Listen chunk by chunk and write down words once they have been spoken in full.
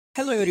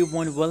Hello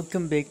everyone,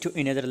 welcome back to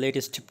another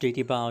latest update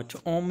about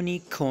Omni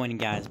coin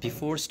guys.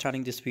 Before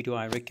starting this video,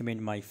 I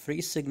recommend my free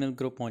signal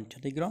group on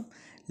Telegram.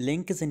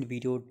 Link is in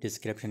video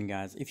description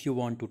guys. If you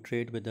want to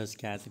trade with us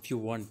guys, if you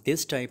want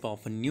this type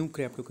of a new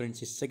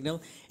cryptocurrency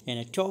signal and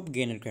a top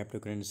gainer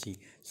cryptocurrency,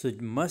 so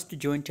you must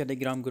join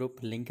Telegram group.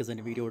 Link is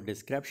in video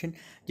description.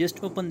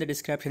 Just open the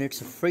description.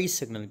 It's a free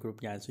signal group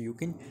guys, so you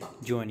can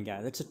join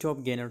guys. It's a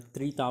top gainer,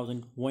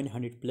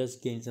 3,100 plus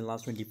gains in the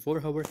last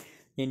 24 hours.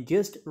 And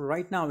just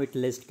right now it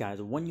lists guys,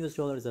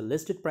 $1 is a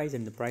listed price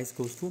and the price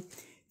goes to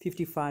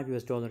 55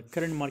 US dollar.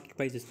 Current market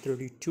price is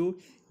 32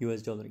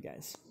 US dollar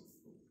guys.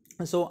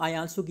 So I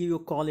also give you a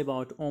call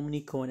about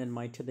Omni coin and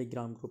my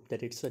Telegram group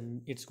that it's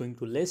going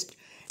to list.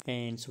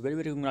 And so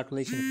very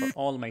congratulations for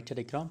all my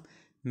Telegram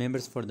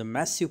members for the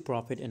massive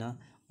profit in a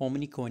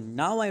Omni coin.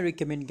 Now I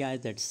recommend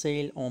guys that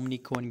sell Omni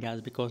coin guys,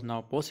 because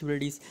now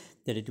possibilities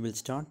that it will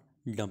start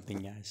dumping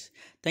guys.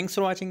 Thanks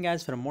for watching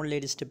guys. For more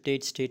latest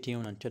updates, stay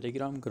tuned on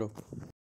Telegram group.